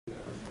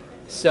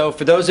So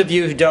for those of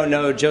you who don't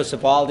know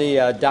Joseph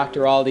Aldy,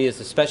 Dr. Aldy is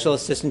a special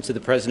assistant to the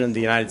President of the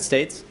United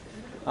States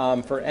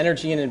for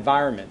energy and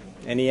environment.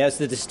 And he has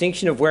the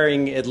distinction of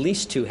wearing at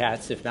least two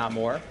hats, if not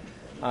more.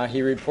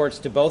 He reports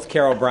to both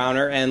Carol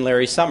Browner and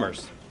Larry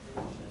Summers.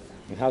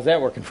 And how's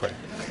that working for you?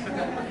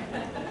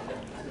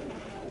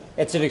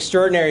 It's an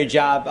extraordinary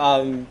job.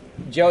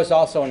 Joe is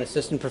also an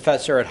assistant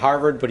professor at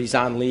Harvard, but he's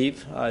on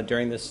leave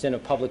during the stint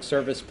of public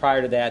service.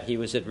 Prior to that, he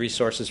was at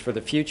Resources for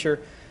the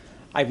Future.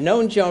 I've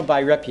known Joe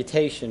by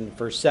reputation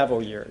for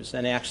several years,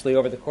 and actually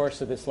over the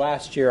course of this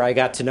last year, I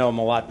got to know him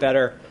a lot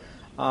better.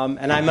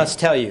 And I must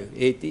tell you,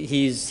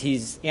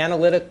 he's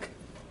analytic,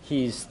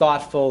 he's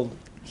thoughtful,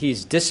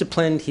 he's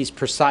disciplined, he's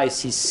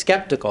precise, he's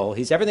skeptical,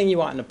 he's everything you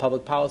want in a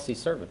public policy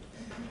servant.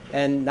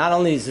 And not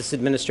only is this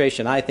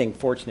administration, I think,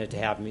 fortunate to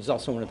have him, he's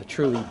also one of the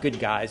truly good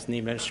guys in the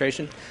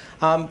administration,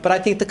 but I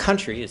think the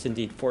country is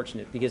indeed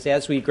fortunate, because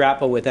as we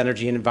grapple with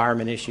energy and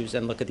environment issues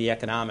and look at the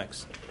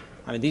economics,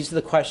 I mean, these are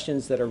the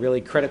questions that are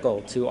really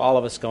critical to all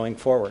of us going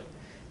forward.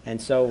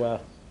 And so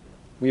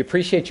we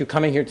appreciate you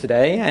coming here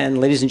today. And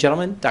ladies and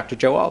gentlemen, Dr.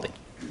 Joe Aldy.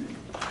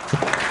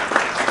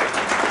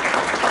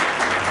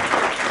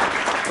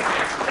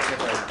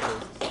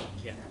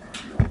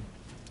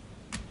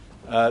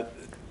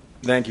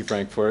 Thank you,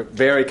 Frank, for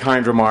very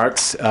kind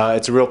remarks.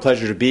 It's a real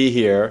pleasure to be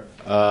here.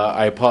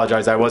 I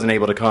apologize I wasn't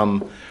able to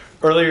come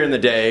earlier in the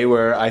day,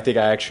 where I think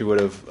I actually would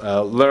have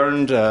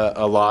learned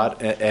a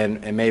lot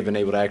and may have been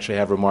able to actually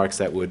have remarks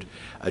that would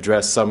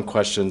address some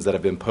questions that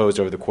have been posed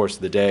over the course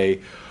of the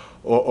day,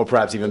 or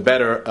perhaps even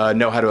better,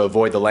 know how to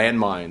avoid the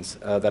landmines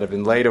that have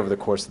been laid over the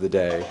course of the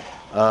day.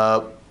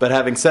 But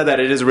having said that,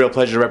 it is a real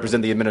pleasure to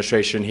represent the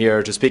administration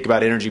here to speak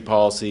about energy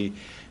policy,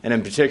 and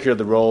in particular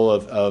the role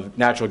of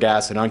natural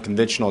gas and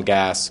unconventional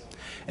gas,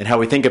 and how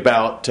we think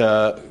about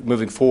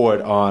moving forward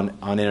on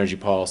energy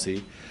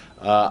policy.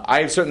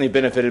 I've certainly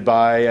benefited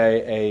by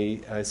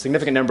a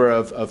significant number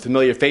of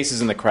familiar faces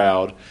in the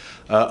crowd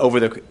over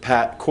the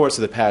course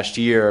of the past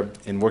year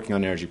in working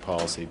on energy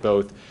policy,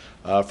 both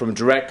from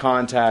direct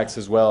contacts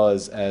as well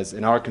as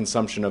in our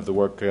consumption of the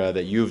work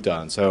that you've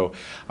done. So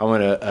I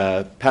want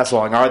to pass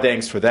along our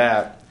thanks for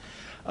that.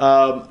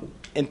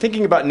 In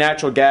thinking about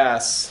natural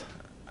gas,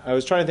 I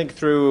was trying to think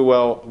through,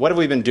 well, what have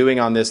we been doing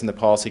on this in the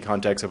policy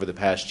context over the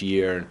past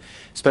year,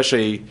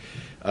 especially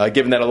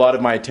given that a lot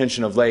of my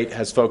attention of late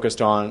has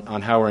focused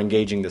on how we're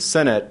engaging the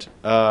Senate.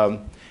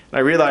 And I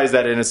realize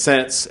that in a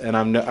sense, and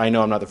I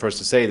know I'm not the first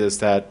to say this,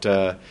 that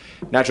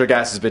natural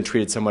gas has been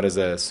treated somewhat as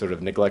a sort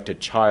of neglected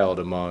child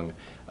among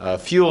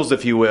fuels,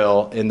 if you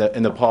will, in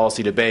the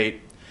policy debate.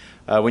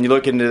 When you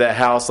look into the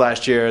House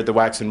last year, the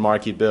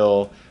Waxman-Markey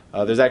bill,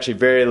 there's actually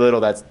very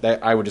little that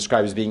I would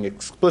describe as being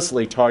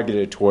explicitly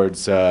targeted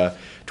towards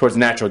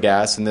natural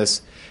gas, and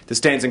this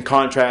stands in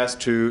contrast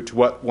to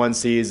what one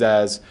sees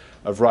as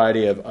a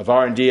variety of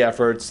R&D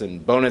efforts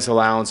and bonus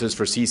allowances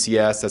for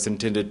CCS that's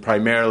intended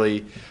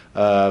primarily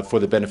for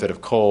the benefit of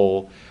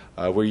coal,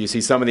 where you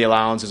see some of the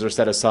allowances are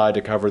set aside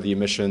to cover the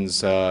emissions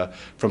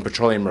from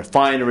petroleum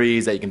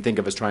refineries that you can think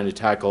of as trying to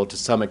tackle, to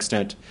some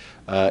extent,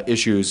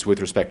 issues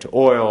with respect to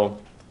oil.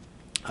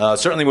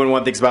 Certainly when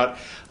one thinks about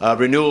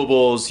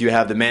renewables, you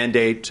have the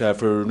mandate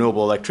for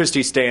renewable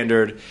electricity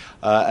standard,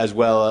 as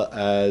well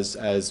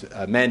as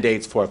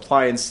mandates for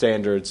appliance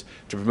standards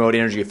to promote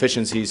energy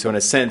efficiency. So in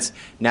a sense,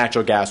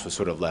 natural gas was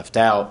sort of left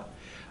out.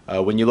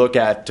 When you look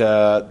at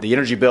the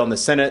energy bill in the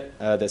Senate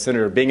that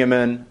Senator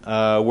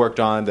Bingaman worked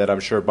on, that I'm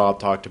sure Bob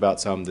talked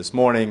about some this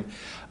morning,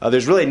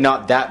 there's really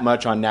not that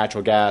much on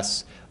natural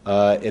gas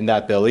in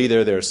that bill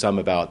either. There's some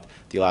about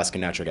the Alaska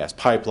Natural Gas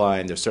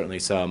Pipeline. There's certainly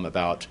some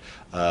about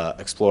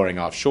exploring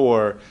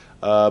offshore.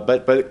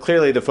 But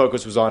clearly the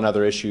focus was on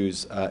other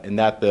issues in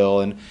that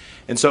bill.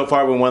 And so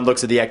far, when one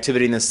looks at the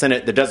activity in the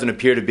Senate, there doesn't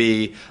appear to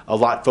be a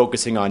lot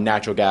focusing on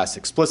natural gas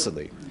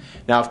explicitly.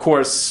 Now, of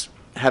course,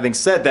 having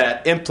said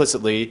that,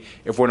 implicitly,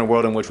 if we're in a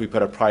world in which we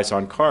put a price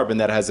on carbon,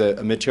 that has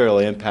a material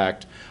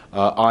impact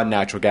on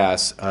natural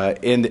gas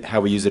in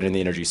how we use it in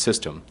the energy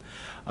system.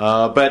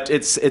 But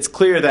it's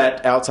clear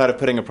that outside of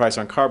putting a price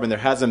on carbon, there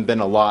hasn't been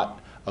a lot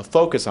of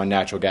focus on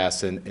natural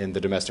gas in the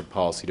domestic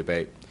policy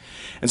debate.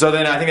 And so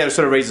then I think that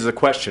sort of raises a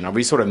question. Are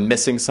we sort of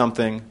missing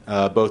something,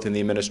 both in the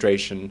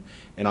administration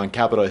and on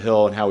Capitol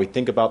Hill, and how we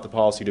think about the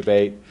policy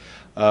debate?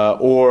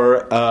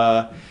 Or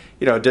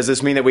does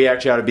this mean that we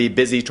actually ought to be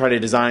busy trying to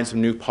design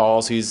some new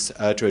policies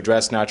to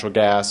address natural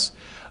gas?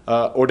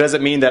 Or does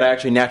it mean that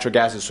actually natural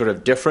gas is sort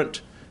of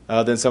different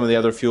than some of the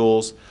other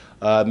fuels?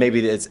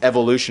 Maybe its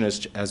evolution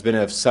has been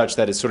of such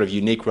that it's sort of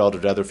unique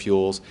relative to other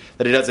fuels,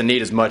 that it doesn't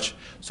need as much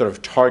sort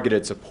of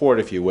targeted support,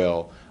 if you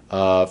will,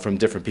 from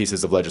different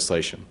pieces of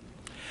legislation.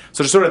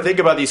 So to sort of think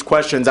about these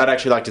questions, I'd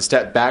actually like to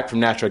step back from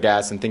natural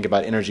gas and think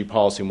about energy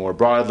policy more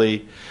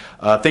broadly,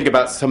 think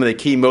about some of the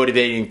key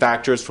motivating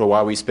factors for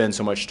why we spend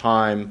so much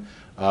time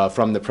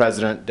from the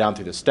president down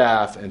through the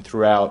staff and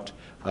throughout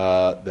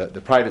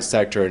the private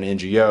sector and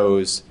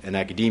NGOs and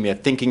academia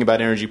thinking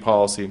about energy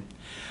policy.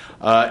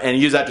 And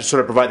use that to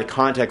sort of provide the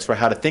context for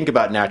how to think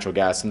about natural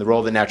gas and the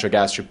role that natural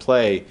gas should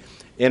play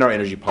in our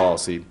energy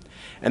policy.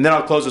 And then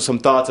I'll close with some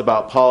thoughts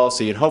about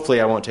policy, and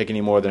hopefully I won't take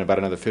any more than about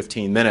another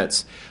 15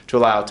 minutes to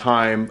allow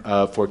time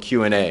for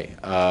Q&A.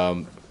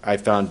 I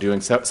found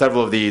doing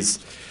several of these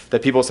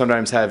that people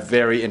sometimes have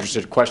very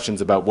interested questions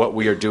about what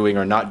we are doing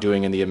or not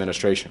doing in the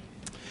administration.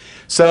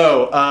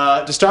 So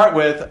to start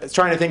with,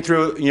 trying to think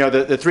through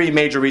the three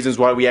major reasons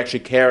why we actually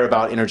care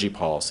about energy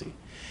policy.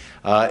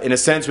 In a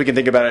sense, we can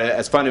think about it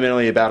as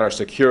fundamentally about our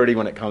security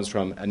when it comes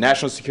from a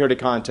national security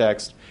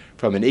context,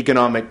 from an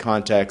economic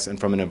context, and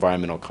from an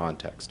environmental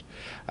context.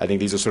 I think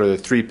these are sort of the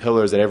three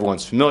pillars that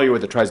everyone's familiar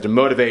with that tries to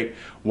motivate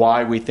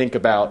why we think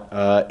about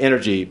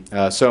energy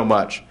so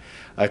much.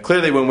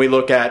 Clearly, when we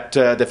look at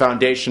the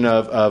foundation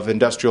of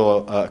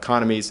industrial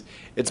economies,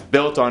 it's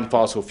built on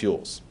fossil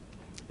fuels.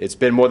 It's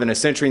been more than a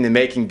century in the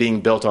making being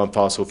built on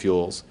fossil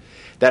fuels.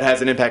 That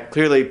has an impact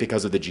clearly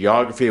because of the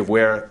geography of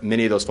where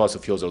many of those fossil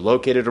fuels are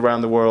located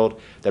around the world.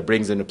 That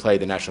brings into play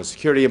the national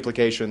security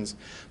implications.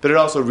 But it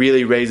also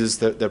really raises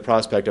the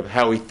prospect of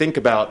how we think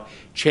about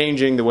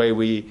changing the way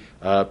we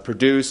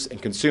produce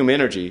and consume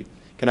energy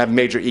can have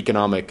major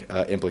economic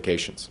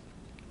implications.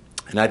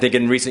 And I think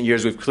in recent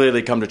years we've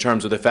clearly come to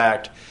terms with the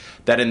fact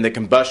that in the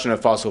combustion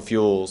of fossil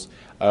fuels,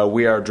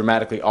 we are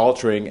dramatically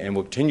altering and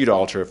will continue to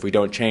alter if we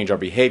don't change our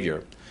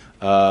behavior,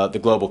 the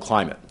global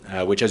climate,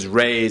 which has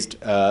raised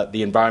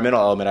the environmental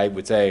element, I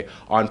would say,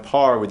 on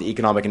par with the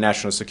economic and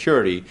national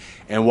security,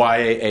 and why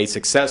a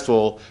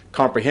successful,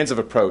 comprehensive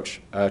approach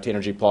to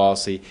energy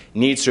policy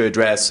needs to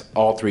address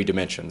all three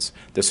dimensions: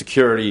 the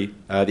security,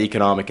 the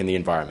economic, and the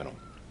environmental.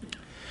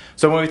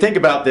 So when we think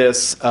about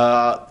this,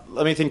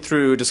 let me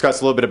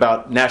discuss a little bit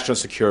about national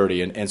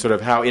security and sort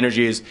of how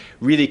energy is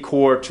really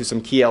core to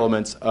some key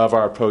elements of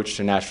our approach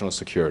to national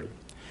security.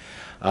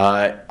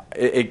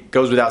 It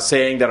goes without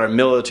saying that our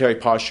military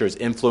posture is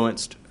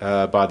influenced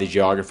by the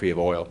geography of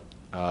oil.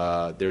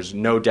 There's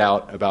no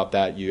doubt about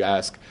that. You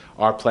ask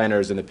our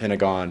planners in the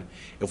Pentagon,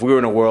 if we were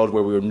in a world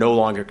where we were no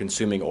longer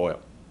consuming oil,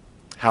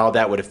 how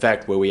that would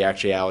affect where we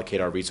actually allocate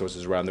our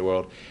resources around the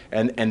world.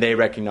 And they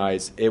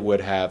recognize it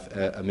would have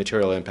a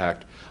material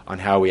impact on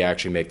how we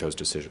actually make those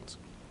decisions.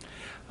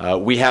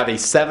 We have a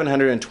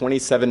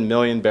 727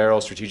 million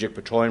barrel strategic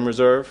petroleum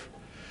reserve.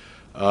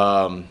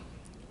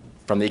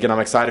 From the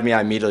economic side of me, I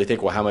immediately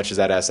think, well, how much is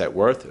that asset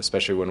worth,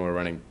 especially when we're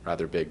running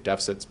rather big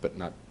deficits, but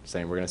not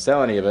saying we're going to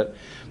sell any of it.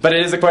 But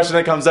it is a question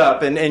that comes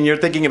up, and you're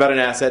thinking about an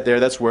asset there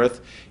that's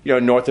worth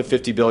north of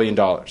 $50 billion.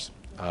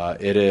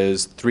 It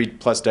is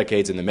 3+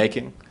 decades in the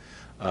making.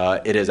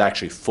 It is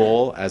actually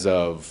full as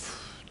of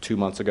 2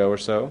 months ago or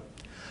so.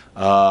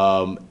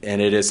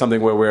 And it is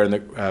something where we're in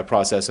the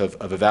process of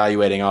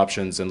evaluating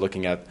options and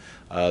looking at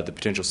the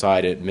potential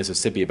side in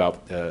Mississippi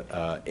about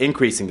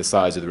increasing the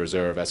size of the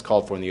reserve as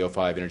called for in the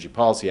 '05 Energy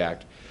Policy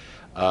Act.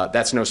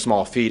 That's no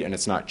small feat, and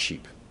it's not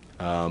cheap.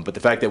 But the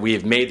fact that we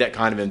have made that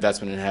kind of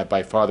investment and have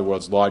by far the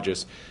world's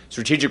largest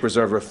strategic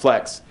reserve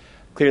reflects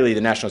clearly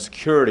the national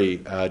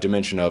security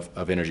dimension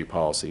of energy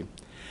policy.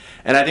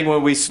 And I think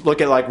when we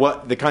look at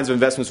what the kinds of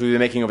investments we've been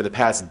making over the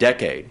past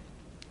decade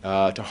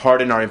to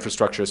harden our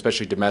infrastructure,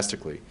 especially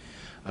domestically,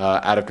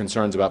 out of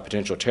concerns about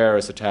potential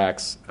terrorist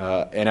attacks,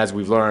 and as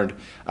we've learned,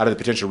 out of the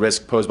potential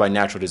risk posed by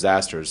natural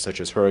disasters, such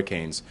as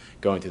hurricanes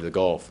going through the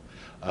Gulf,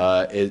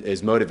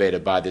 is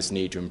motivated by this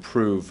need to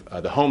improve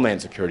the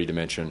homeland security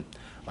dimension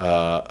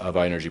of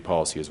our energy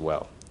policy as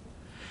well.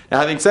 Now,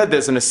 having said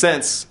this, in a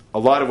sense, a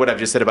lot of what I've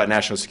just said about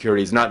national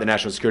security is not the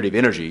national security of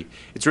energy.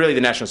 It's really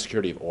the national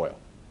security of oil.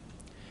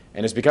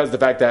 And it's because of the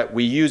fact that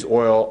we use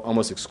oil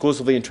almost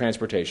exclusively in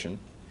transportation.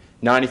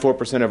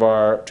 94% of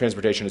our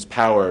transportation is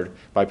powered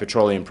by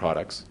petroleum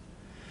products.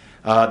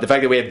 The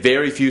fact that we have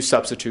very few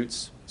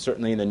substitutes,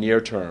 certainly in the near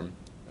term,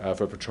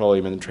 for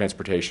petroleum in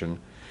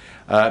transportation,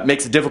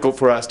 makes it difficult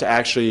for us to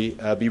actually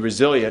be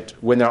resilient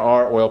when there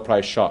are oil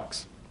price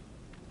shocks.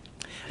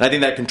 And I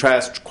think that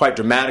contrasts quite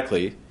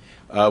dramatically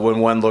when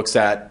one looks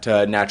at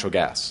natural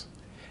gas.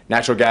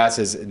 Natural gas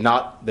is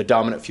not the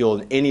dominant fuel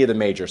in any of the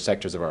major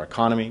sectors of our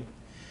economy.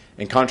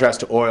 In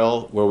contrast to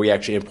oil, where we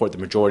actually import the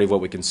majority of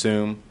what we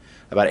consume,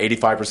 about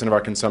 85% of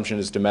our consumption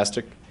is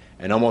domestic,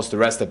 and almost the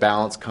rest of the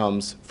balance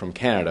comes from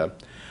Canada.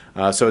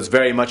 So it's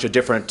very much a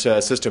different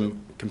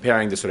system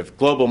comparing the sort of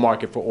global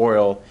market for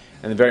oil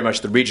and very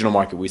much the regional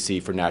market we see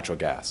for natural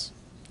gas.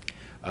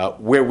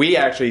 Where we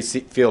actually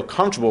feel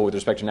comfortable with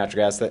respect to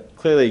natural gas, that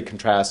clearly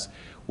contrasts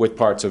with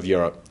parts of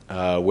Europe,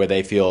 where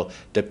they feel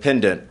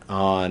dependent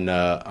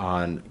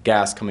on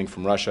gas coming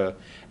from Russia,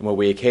 and where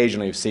we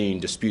occasionally have seen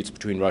disputes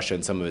between Russia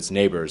and some of its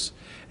neighbors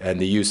and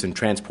the use and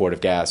transport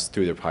of gas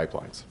through their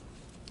pipelines.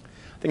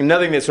 I think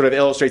another thing that sort of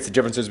illustrates the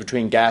differences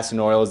between gas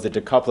and oil is the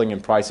decoupling in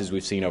prices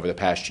we've seen over the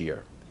past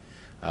year.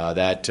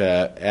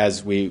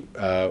 As we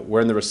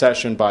were in the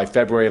recession, by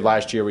February of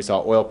last year, we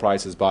saw oil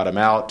prices bottom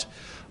out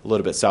a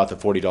little bit south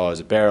of $40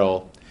 a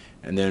barrel,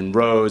 and then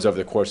rose over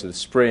the course of the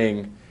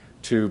spring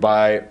to,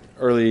 by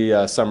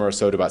early summer or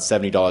so, to about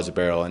 $70 a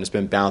barrel, and it's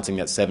been bouncing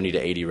that 70 to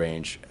 80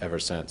 range ever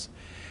since.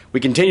 We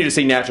continue to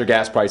see natural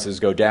gas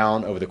prices go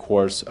down over the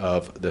course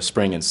of the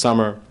spring and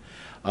summer.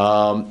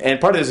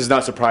 And part of this is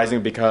not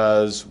surprising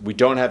because we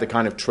don't have the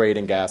kind of trade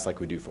in gas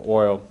like we do for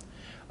oil.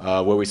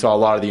 where we saw a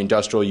lot of the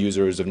industrial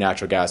users of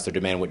natural gas, their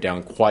demand went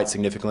down quite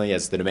significantly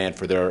as the demand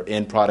for their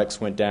end products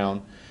went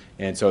down.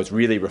 And so it's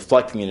really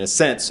reflecting, in a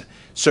sense,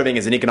 serving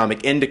as an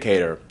economic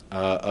indicator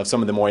of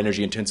some of the more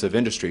energy-intensive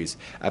industries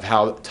of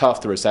how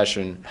tough the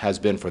recession has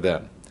been for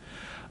them.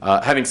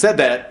 Having said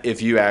that,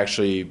 if you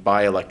actually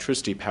buy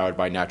electricity powered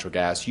by natural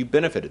gas, you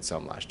benefited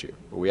some last year.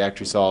 We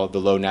actually saw the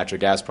low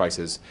natural gas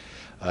prices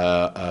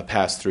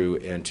pass through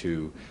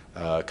into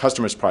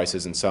customers'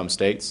 prices in some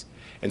states.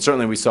 And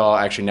certainly we saw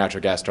actually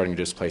natural gas starting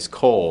to displace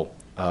coal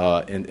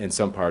in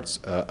some parts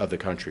of the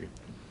country.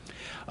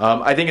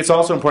 I think it's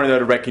also important, though,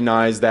 to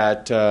recognize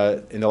that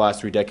in the last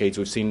 3 decades,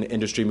 we've seen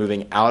industry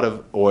moving out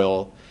of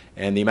oil,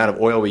 and the amount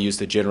of oil we use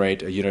to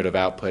generate a unit of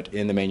output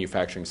in the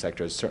manufacturing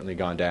sector has certainly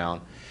gone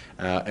down,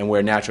 and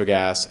where natural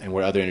gas and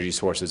where other energy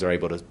sources are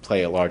able to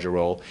play a larger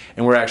role,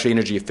 and where actually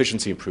energy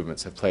efficiency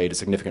improvements have played a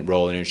significant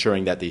role in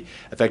ensuring that the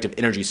effective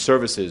energy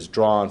services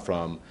drawn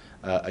from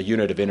a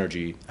unit of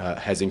energy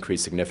has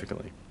increased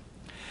significantly.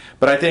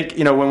 But I think,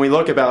 when we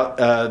look about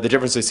the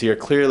differences here,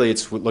 clearly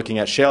it's looking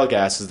at shale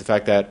gas is the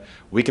fact that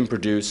we can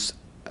produce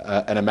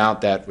an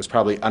amount that was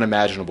probably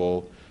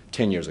unimaginable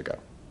 10 years ago.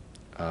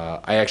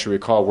 I actually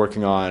recall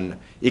working on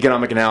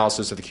economic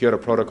analysis of the Kyoto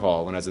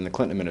Protocol when I was in the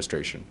Clinton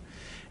administration.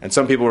 And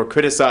some people were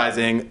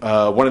criticizing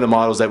one of the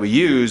models that we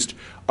used,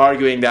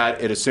 arguing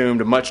that it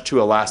assumed a much too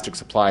elastic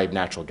supply of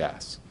natural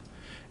gas.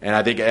 And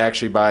I think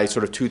actually by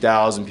sort of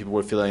 2000, people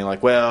were feeling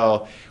like,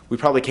 well, we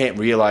probably can't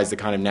realize the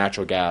kind of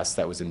natural gas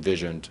that was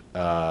envisioned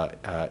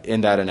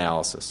in that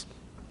analysis.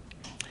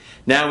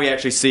 Now we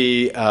actually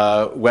see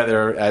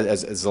whether,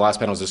 as the last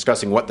panel was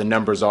discussing, what the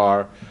numbers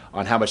are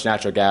on how much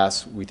natural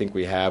gas we think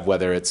we have,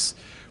 whether it's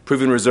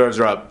proven reserves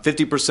are up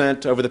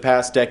 50% over the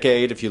past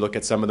decade, if you look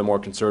at some of the more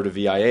conservative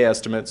EIA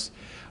estimates,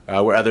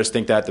 where others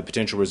think that the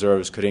potential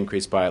reserves could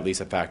increase by at least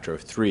a factor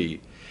of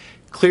 3.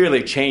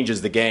 Clearly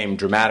changes the game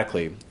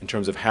dramatically in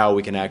terms of how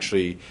we can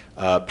actually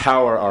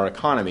power our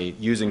economy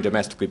using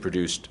domestically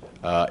produced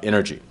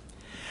energy.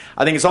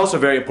 I think it's also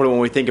very important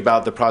when we think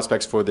about the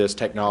prospects for this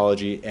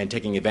technology and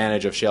taking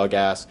advantage of shale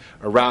gas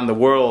around the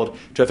world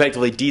to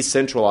effectively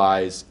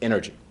decentralize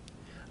energy.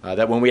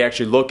 That when we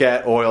actually look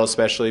at oil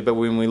especially, but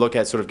when we look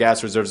at sort of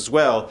gas reserves as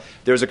well,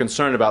 there's a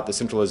concern about the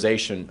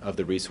centralization of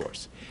the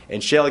resource.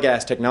 And shale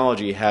gas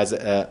technology has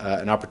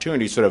an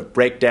opportunity to sort of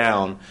break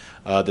down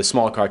the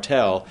small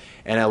cartel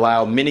and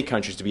allow many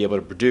countries to be able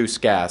to produce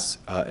gas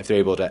if they're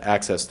able to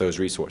access those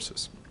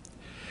resources.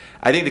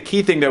 I think the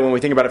key thing, though, when we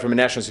think about it from a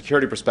national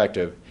security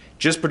perspective,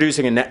 just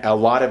producing a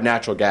lot of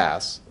natural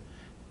gas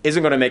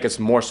isn't going to make us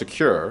more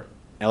secure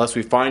unless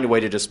we find a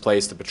way to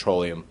displace the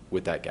petroleum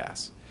with that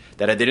gas.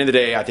 That at the end of the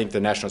day, I think the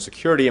national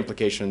security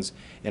implications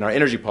in our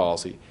energy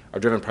policy are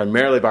driven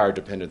primarily by our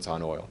dependence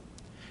on oil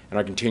and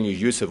our continued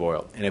use of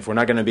oil. And if we're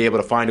not going to be able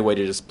to find a way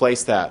to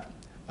displace that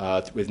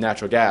with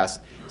natural gas,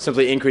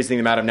 simply increasing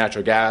the amount of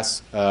natural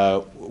gas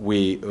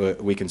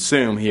we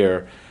consume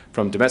here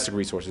from domestic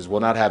resources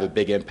will not have a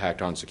big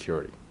impact on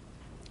security.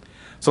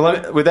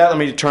 So with that, let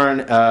me turn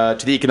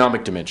to the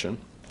economic dimension.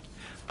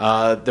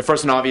 The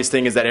first and obvious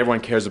thing is that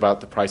everyone cares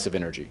about the price of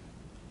energy.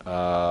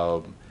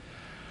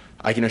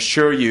 I can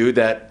assure you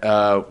that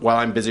while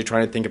I'm busy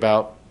trying to think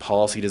about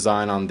policy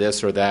design on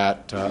this or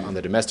that, on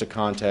the domestic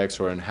context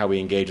or in how we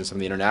engage in some of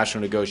the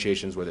international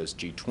negotiations, whether it's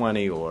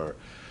G20 or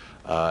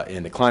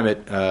in the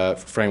climate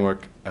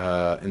framework,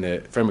 in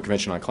the Framework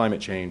Convention on Climate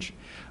Change,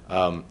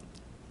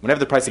 whenever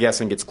the price of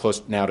gasoline gets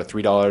close now to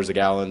 $3 a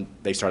gallon,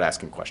 they start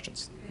asking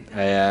questions.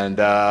 And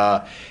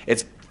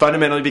it's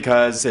fundamentally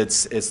because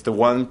it's the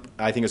one,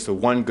 I think it's the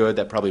one good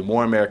that probably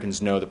more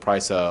Americans know the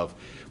price of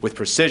with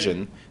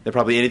precision than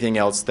probably anything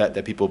else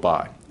that people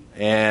buy.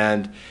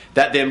 And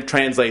that then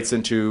translates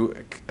into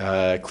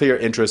clear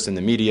interest in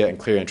the media and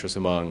clear interest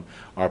among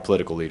our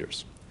political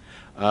leaders.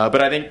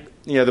 But I think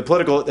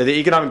the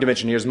economic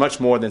dimension here is much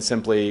more than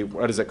simply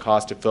what does it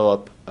cost to fill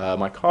up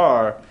my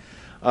car.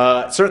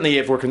 Certainly,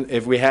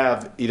 if we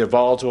have either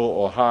volatile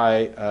or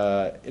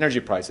high energy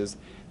prices,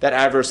 that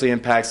adversely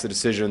impacts the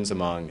decisions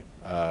among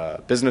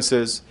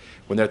businesses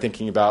when they're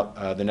thinking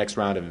about the next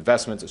round of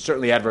investments. It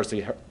certainly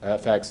adversely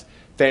affects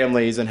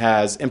families and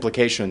has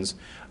implications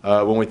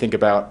when we think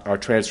about our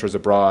transfers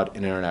abroad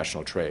in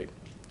international trade.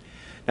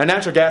 Now,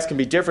 natural gas can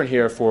be different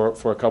here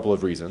for a couple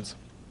of reasons.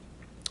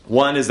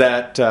 One is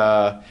that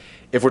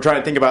if we're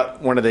trying to think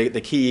about one of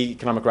the key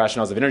economic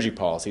rationales of energy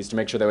policies to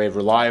make sure that we have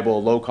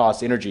reliable,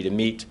 low-cost energy to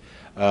meet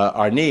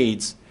our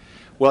needs,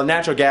 well,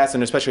 natural gas,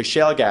 and especially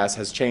shale gas,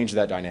 has changed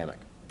that dynamic,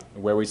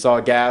 where we saw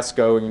gas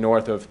going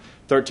north of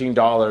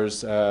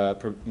 $13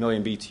 per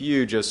million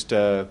BTU just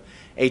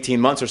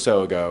 18 months or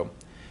so ago.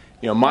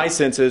 My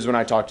sense is when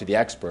I talk to the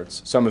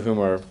experts, some of whom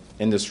are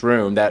in this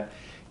room, that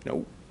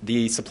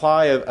the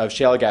supply of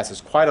shale gas is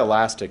quite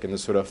elastic in the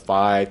sort of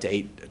 $5 to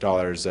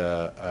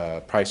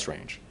 $8 price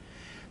range.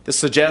 This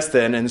suggests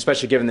then, and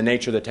especially given the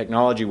nature of the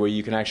technology where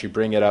you can actually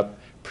bring it up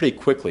pretty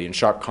quickly, in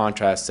sharp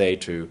contrast, say,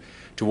 to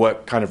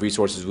what kind of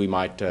resources we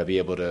might be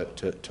able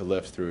to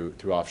lift through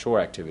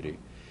offshore activity.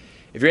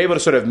 If you're able to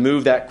sort of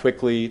move that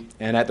quickly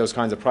and at those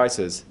kinds of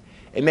prices,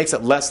 it makes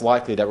it less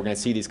likely that we're going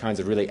to see these kinds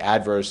of really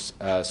adverse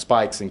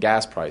spikes in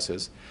gas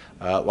prices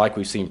like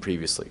we've seen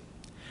previously.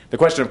 The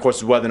question, of course,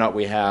 is whether or not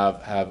we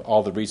have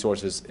all the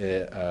resources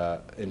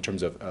in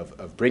terms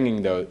of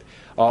bringing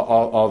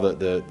all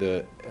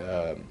the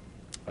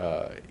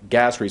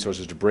gas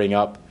resources to bring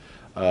up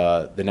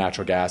the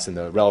natural gas and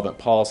the relevant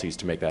policies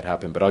to make that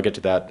happen. But I'll get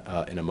to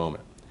that in a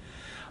moment.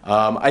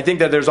 I think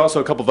that there's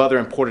also a couple of other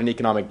important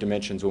economic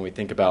dimensions when we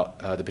think about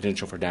the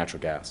potential for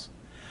natural gas.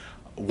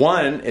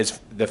 One is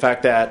the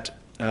fact that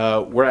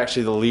we're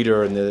actually the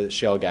leader in the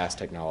shale gas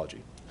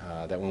technology.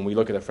 That when we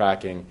look at the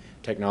fracking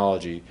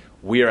technology,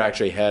 we are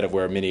actually ahead of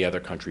where many other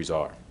countries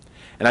are.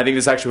 And I think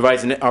this actually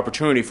provides an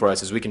opportunity for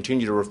us as we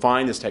continue to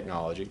refine this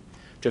technology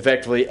to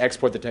effectively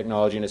export the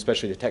technology and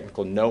especially the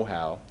technical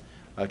know-how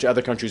to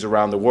other countries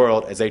around the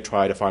world as they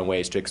try to find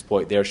ways to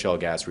exploit their shale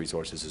gas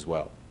resources as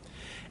well.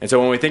 And so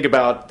when we think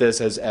about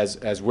this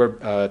as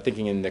we're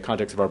thinking in the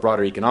context of our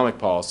broader economic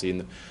policy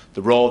and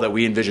the role that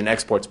we envision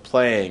exports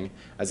playing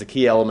as a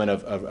key element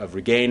of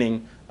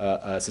regaining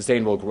a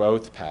sustainable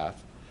growth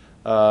path,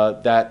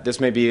 that this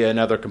may be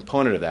another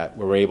component of that,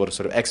 where we're able to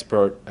sort of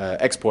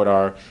export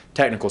our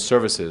technical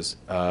services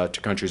to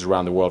countries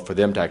around the world for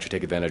them to actually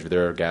take advantage of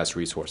their gas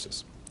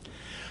resources.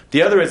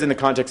 The other is in the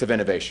context of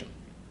innovation.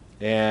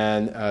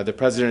 And the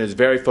President is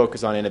very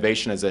focused on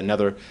innovation as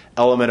another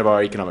element of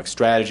our economic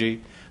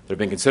strategy. There have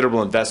been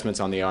considerable investments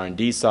on the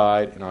R&D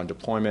side and on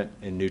deployment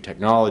in new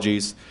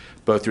technologies,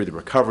 both through the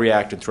Recovery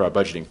Act and through our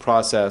budgeting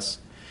process.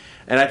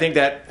 And I think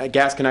that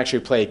gas can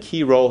actually play a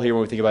key role here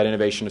when we think about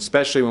innovation,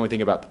 especially when we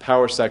think about the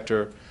power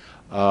sector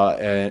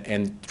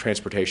and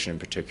transportation in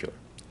particular.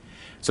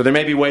 So there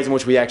may be ways in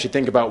which we actually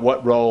think about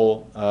what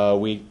role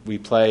we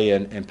play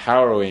in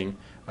empowering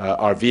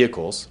our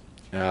vehicles,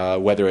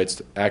 whether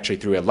it's actually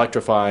through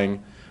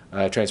electrifying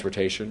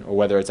transportation or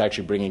whether it's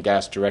actually bringing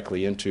gas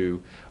directly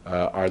into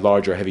our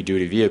larger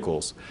heavy-duty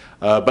vehicles.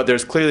 But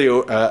there's clearly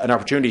an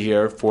opportunity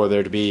here for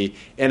there to be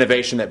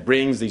innovation that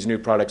brings these new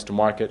products to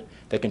market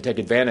that can take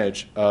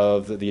advantage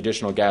of the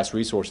additional gas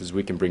resources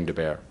we can bring to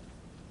bear.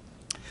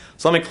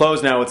 So let me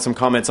close now with some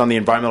comments on the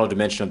environmental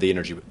dimension of the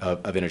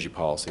energy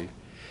policy.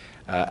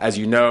 As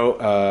you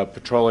know,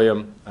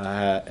 petroleum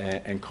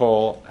and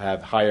coal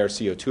have higher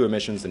CO2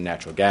 emissions than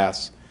natural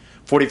gas.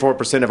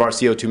 44% of our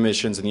CO2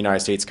 emissions in the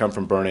United States come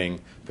from burning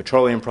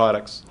petroleum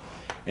products.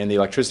 In the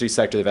electricity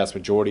sector, the vast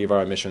majority of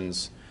our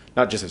emissions,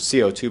 not just of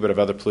CO2, but of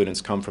other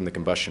pollutants, come from the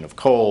combustion of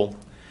coal.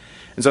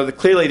 And so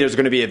clearly there's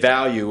going to be a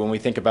value when we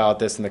think about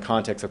this in the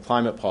context of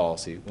climate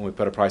policy, when we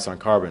put a price on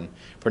carbon,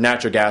 for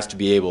natural gas to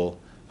be able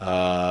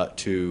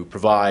to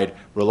provide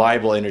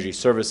reliable energy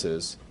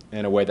services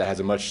in a way that has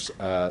a much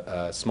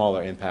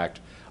smaller impact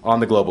on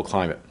the global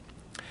climate.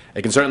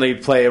 It can certainly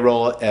play a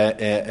role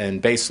in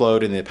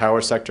baseload in the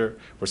power sector,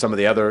 where some of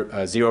the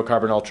other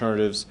zero-carbon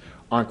alternatives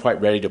aren't quite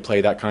ready to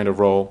play that kind of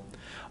role.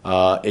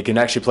 It can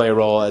actually play a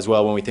role as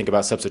well when we think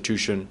about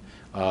substitution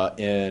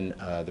in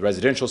the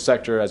residential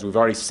sector, as we've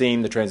already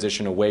seen the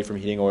transition away from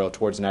heating oil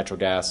towards natural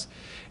gas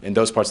in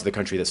those parts of the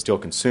country that still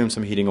consume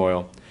some heating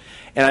oil.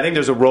 And I think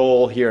there's a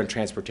role here in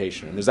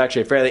transportation. And there's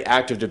actually a fairly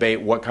active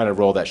debate what kind of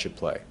role that should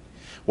play.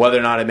 Whether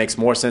or not it makes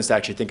more sense to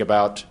actually think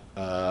about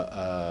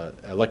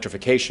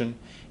electrification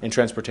in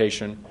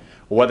transportation,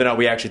 or whether or not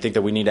we actually think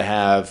that we need to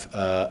have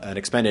an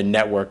expanded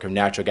network of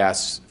natural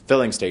gas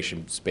filling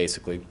stations,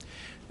 basically,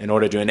 in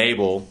order to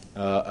enable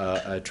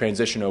a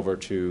transition over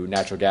to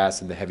natural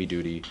gas in the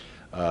heavy-duty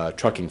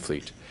trucking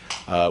fleet.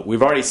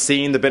 We've already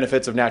seen the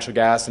benefits of natural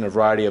gas in a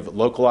variety of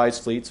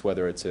localized fleets,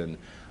 whether it's in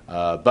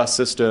bus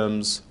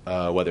systems,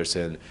 whether it's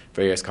in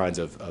various kinds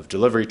of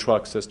delivery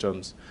truck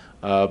systems.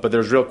 But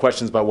there's real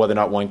questions about whether or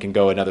not one can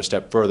go another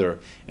step further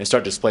and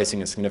start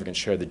displacing a significant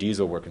share of the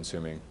diesel we're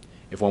consuming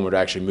if one were to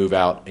actually move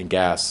out in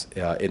gas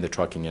in the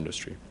trucking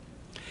industry.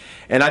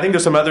 And I think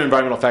there's some other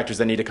environmental factors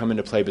that need to come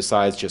into play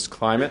besides just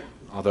climate,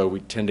 although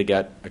we tend to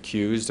get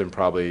accused, and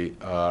probably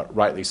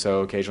rightly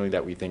so occasionally,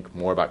 that we think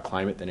more about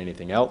climate than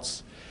anything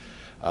else.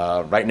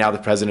 Right now the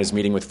President is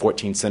meeting with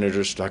 14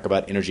 senators to talk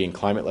about energy and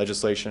climate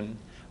legislation.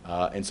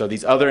 And so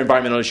these other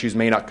environmental issues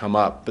may not come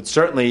up, but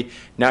certainly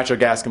natural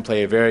gas can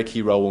play a very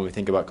key role when we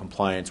think about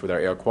compliance with our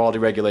air quality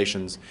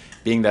regulations,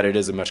 being that it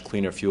is a much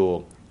cleaner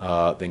fuel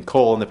than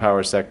coal in the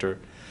power sector.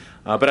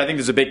 But I think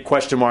there's a big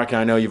question mark, and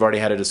I know you've already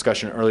had a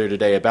discussion earlier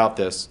today about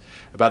this,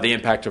 about the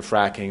impact of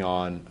fracking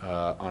on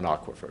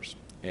aquifers.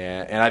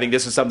 And I think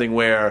this is something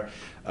where,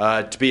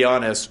 to be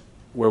honest,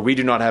 where we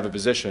do not have a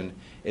position,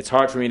 it's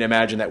hard for me to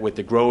imagine that with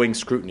the growing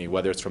scrutiny,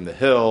 whether it's from the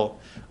Hill,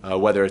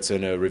 whether it's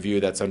in a review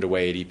that's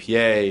underway at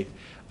EPA,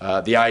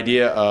 the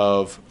idea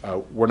of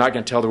we're not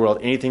going to tell the world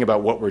anything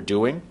about what we're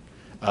doing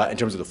in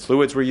terms of the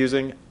fluids we're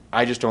using,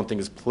 I just don't think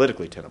is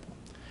politically tenable.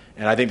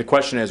 And I think the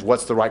question is,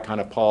 what's the right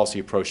kind of policy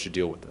approach to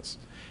deal with this?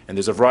 And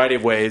there's a variety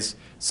of ways,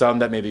 some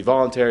that may be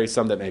voluntary,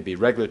 some that may be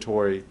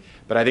regulatory.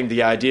 But I think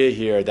the idea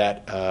here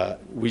that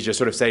we just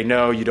sort of say,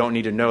 no, you don't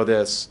need to know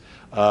this,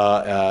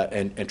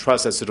 and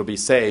trust us, it'll be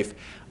safe,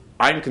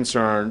 I'm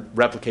concerned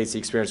replicates the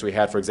experience we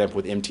had, for example,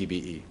 with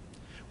MTBE,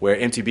 where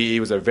MTBE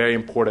was a very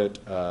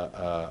important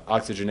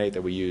oxygenate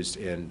that we used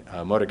in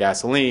motor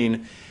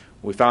gasoline.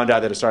 We found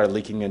out that it started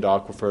leaking into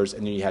aquifers,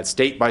 and then you had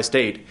state by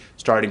state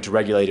starting to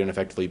regulate and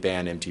effectively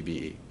ban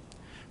MTBE.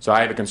 So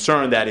I have a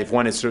concern that if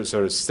one is sort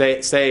of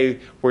say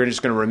we're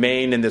just going to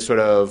remain in this sort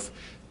of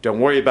don't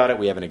worry about it,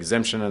 we have an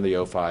exemption under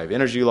the '05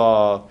 energy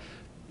law,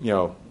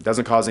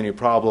 doesn't cause any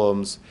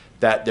problems,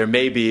 that there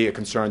may be a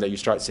concern that you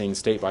start seeing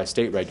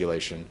state-by-state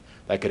regulation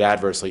that could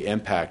adversely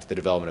impact the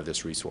development of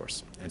this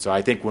resource. And so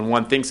I think when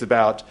one thinks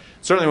about,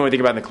 certainly when we think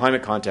about in the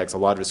climate context, a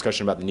lot of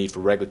discussion about the need for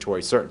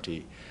regulatory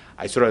certainty,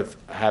 I sort of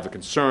have a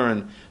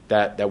concern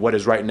that what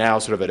is right now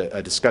sort of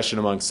a discussion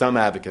among some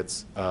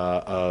advocates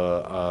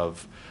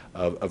of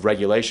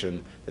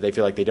regulation, that they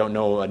feel like they don't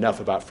know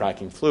enough about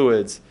fracking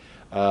fluids,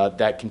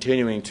 that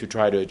continuing to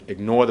try to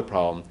ignore the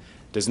problem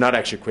does not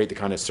actually create the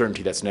kind of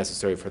certainty that's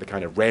necessary for the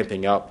kind of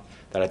ramping up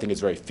that I think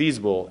is very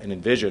feasible and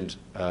envisioned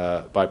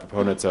by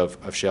proponents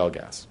of shale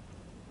gas.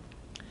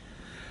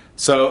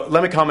 So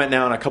let me comment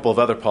now on a couple of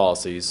other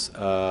policies.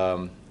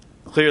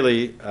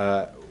 Clearly,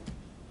 the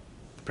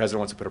President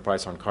wants to put a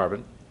price on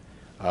carbon.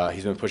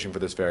 He's been pushing for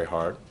this very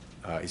hard.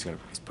 He's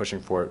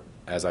pushing for it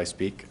as I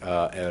speak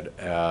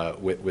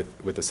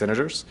with the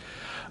senators.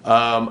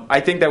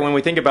 I think that when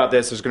we think about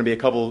this, there's going to be a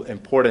couple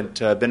important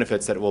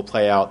benefits that will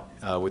play out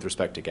with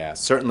respect to gas.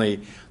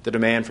 Certainly, the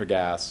demand for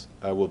gas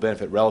will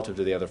benefit relative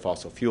to the other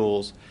fossil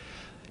fuels.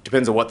 It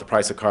depends on what the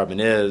price of carbon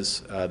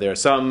is. There are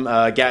some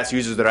gas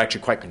users that are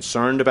actually quite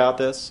concerned about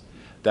this,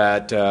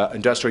 that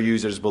industrial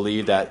users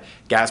believe that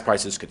gas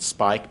prices could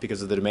spike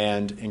because of the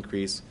demand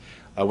increase.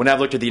 When I've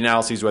looked at the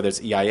analyses, whether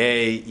it's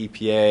EIA,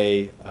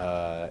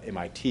 EPA,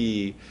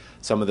 MIT,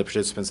 some of the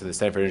participants in the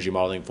Stanford Energy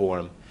Modeling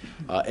Forum,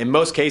 in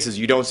most cases,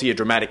 you don't see a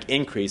dramatic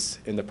increase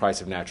in the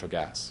price of natural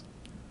gas.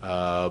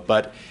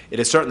 But it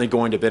is certainly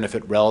going to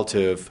benefit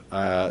relative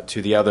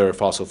to the other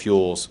fossil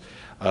fuels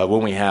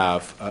when we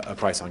have a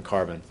price on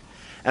carbon.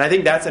 And I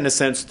think that's, in a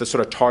sense, the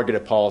sort of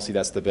targeted policy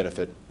that's the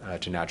benefit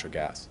to natural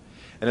gas.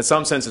 And in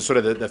some sense, it's sort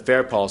of the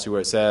fair policy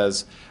where it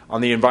says,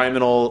 on the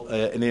environmental,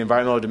 in the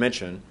environmental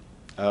dimension,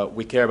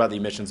 we care about the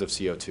emissions of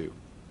CO2.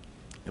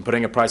 And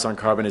putting a price on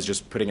carbon is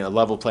just putting a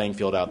level playing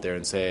field out there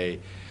and say,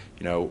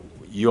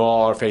 you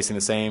all are facing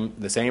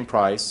the same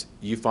price.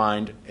 You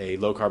find a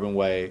low-carbon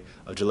way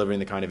of delivering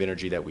the kind of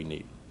energy that we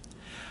need.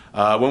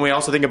 When we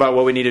also think about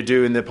what we need to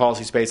do in the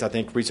policy space, I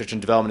think research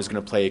and development is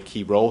going to play a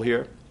key role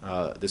here.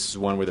 This is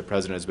one where the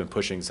President has been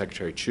pushing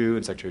Secretary Chu,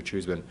 and Secretary Chu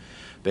has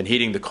been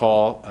heeding the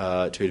call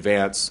to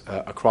advance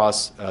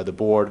across the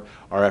board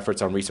our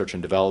efforts on research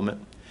and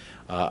development.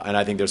 And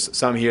I think there's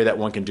some here that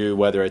one can do,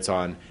 whether it's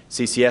on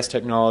CCS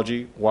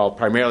technology, while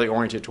primarily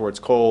oriented towards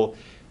coal.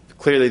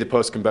 Clearly, the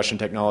post-combustion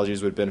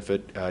technologies would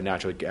benefit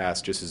natural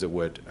gas just as it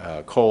would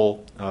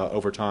coal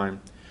over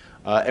time.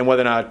 And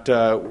whether or not,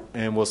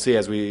 and we'll see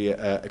as we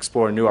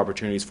explore new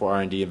opportunities for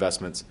R&D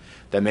investments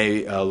that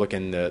may look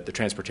in the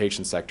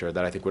transportation sector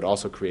that I think would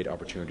also create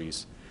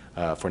opportunities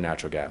for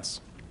natural gas.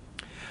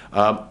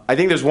 I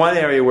think there's one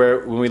area where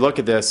when we look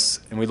at this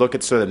and we look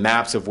at sort of the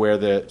maps of where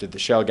the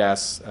shale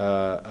gas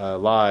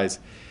lies,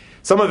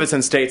 some of it's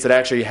in states that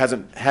actually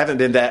haven't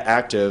been that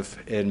active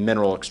in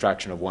mineral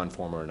extraction of one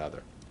form or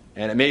another.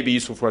 And it may be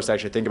useful for us to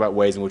actually think about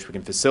ways in which we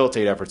can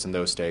facilitate efforts in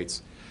those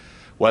states,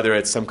 whether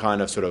it's some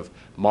kind of sort of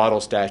model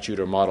statute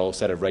or model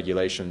set of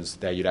regulations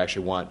that you'd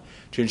actually want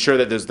to ensure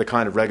that there's the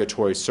kind of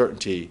regulatory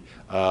certainty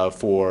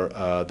for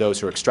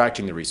those who are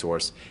extracting the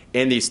resource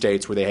in these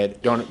states where they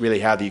don't really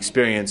have the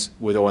experience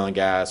with oil and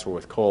gas or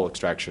with coal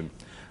extraction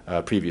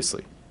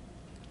previously.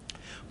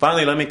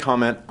 Finally, let me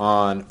comment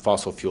on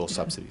fossil fuel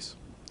subsidies.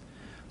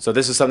 So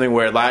this is something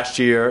where last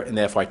year in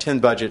the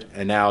FY10 budget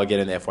and now again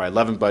in the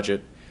FY11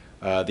 budget,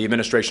 the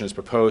administration has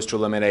proposed to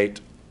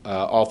eliminate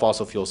all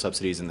fossil fuel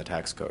subsidies in the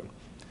tax code.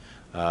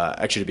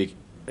 Actually, to be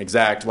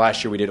exact,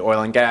 last year we did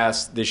oil and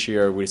gas. This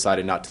year we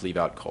decided not to leave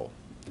out coal.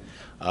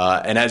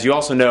 And as you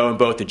also know, in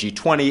both the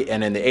G20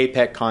 and in the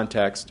APEC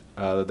context,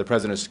 the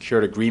President has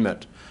secured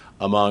agreement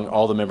among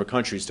all the member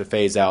countries to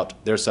phase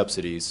out their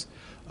subsidies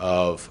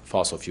of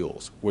fossil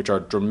fuels, which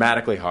are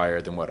dramatically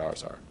higher than what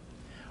ours are.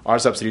 Our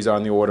subsidies are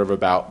on the order of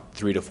about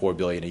 $3 to $4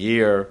 billion a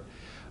year.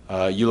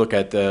 You look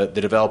at the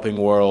developing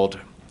world,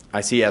 I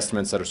see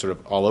estimates that are sort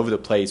of all over the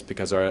place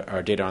because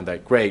our data aren't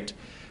that great,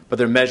 but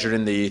they're measured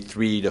in the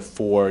 $3 to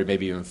 $4,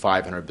 maybe even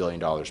 $500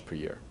 billion per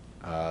year.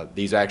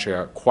 These actually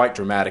are quite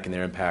dramatic in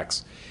their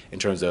impacts in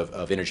terms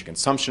of energy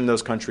consumption in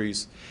those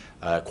countries,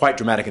 quite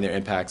dramatic in their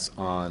impacts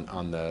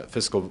on the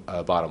fiscal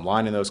bottom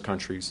line in those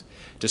countries,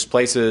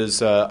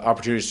 displaces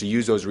opportunities to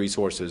use those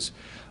resources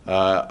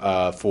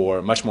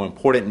for much more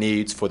important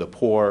needs for the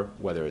poor,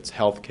 whether it's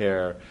health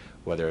care,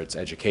 whether it's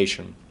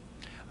education.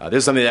 This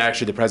is something that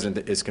actually the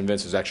President is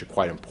convinced is actually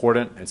quite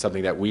important and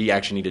something that we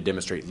actually need to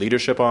demonstrate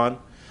leadership on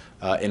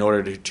in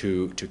order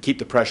to keep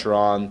the pressure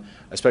on,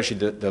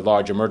 especially the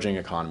large emerging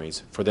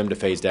economies, for them to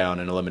phase down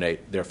and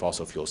eliminate their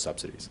fossil fuel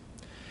subsidies.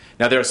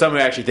 Now, there are some who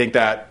actually think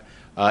that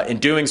in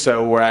doing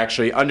so, we're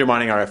actually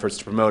undermining our efforts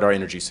to promote our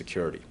energy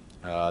security,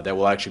 that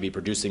we'll actually be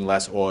producing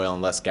less oil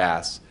and less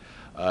gas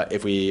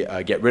if we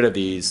get rid of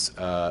these,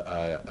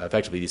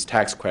 effectively these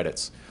tax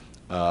credits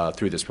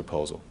through this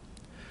proposal.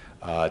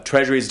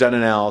 Treasury's done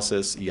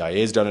analysis,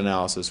 EIA's done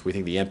analysis. We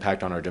think the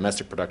impact on our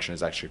domestic production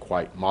is actually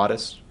quite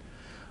modest.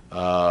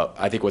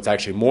 I think what's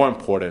actually more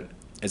important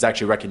is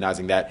actually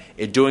recognizing that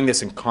in doing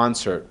this in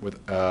concert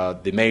with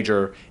the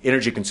major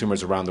energy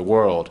consumers around the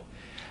world,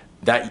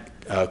 that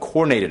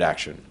coordinated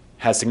action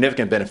has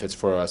significant benefits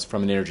for us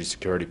from an energy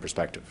security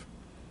perspective.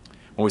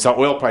 When we saw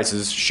oil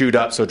prices shoot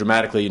up so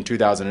dramatically in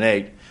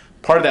 2008,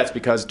 part of that's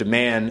because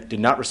demand did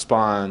not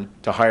respond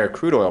to higher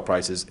crude oil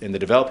prices in the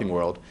developing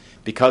world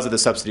because of the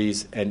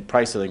subsidies and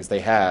price ceilings they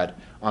had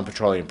on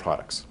petroleum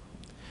products.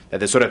 That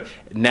the sort of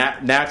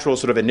natural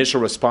sort of initial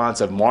response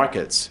of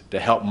markets to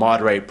help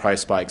moderate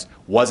price spikes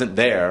wasn't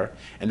there,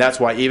 and that's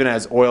why even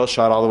as oil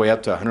shot all the way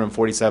up to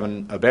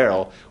 147 a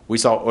barrel, we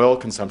saw oil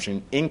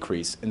consumption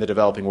increase in the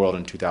developing world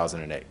in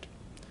 2008.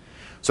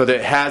 So that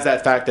it has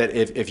that fact that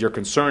if you're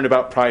concerned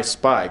about price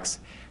spikes,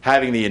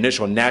 having the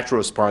initial natural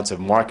response of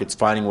markets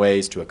finding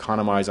ways to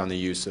economize on the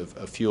use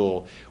of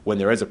fuel when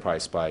there is a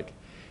price spike,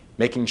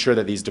 making sure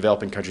that these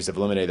developing countries have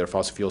eliminated their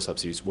fossil fuel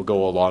subsidies will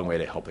go a long way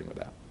to helping with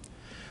that.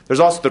 There's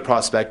also the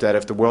prospect that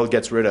if the world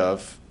gets rid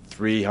of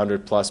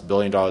 $300+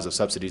 billion of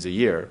subsidies a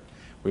year,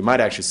 we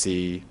might actually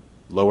see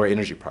lower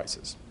energy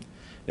prices.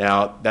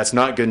 Now, that's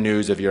not good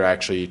news if you're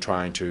actually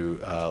trying to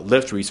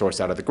lift resource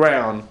out of the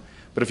ground,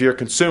 but if you're a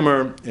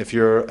consumer, if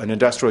you're an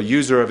industrial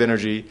user of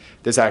energy,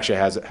 this actually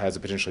has a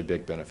potentially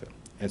big benefit.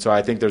 And so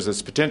I think there's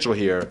this potential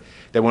here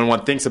that when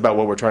one thinks about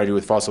what we're trying to do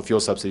with fossil fuel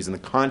subsidies in the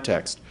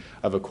context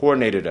of a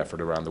coordinated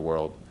effort around the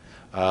world,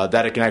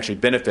 that it can actually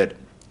benefit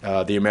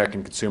the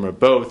American consumer,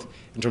 both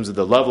in terms of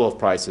the level of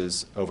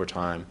prices over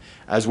time,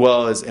 as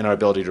well as in our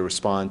ability to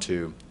respond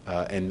to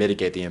and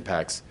mitigate the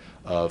impacts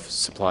of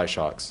supply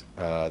shocks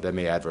that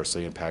may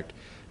adversely impact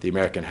the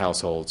American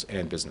households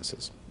and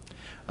businesses.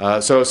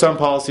 So some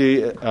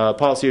policy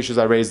issues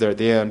I raised there at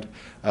the end.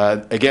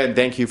 Again,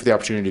 thank you for the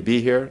opportunity to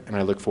be here, and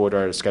I look forward to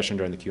our discussion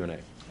during the Q&A.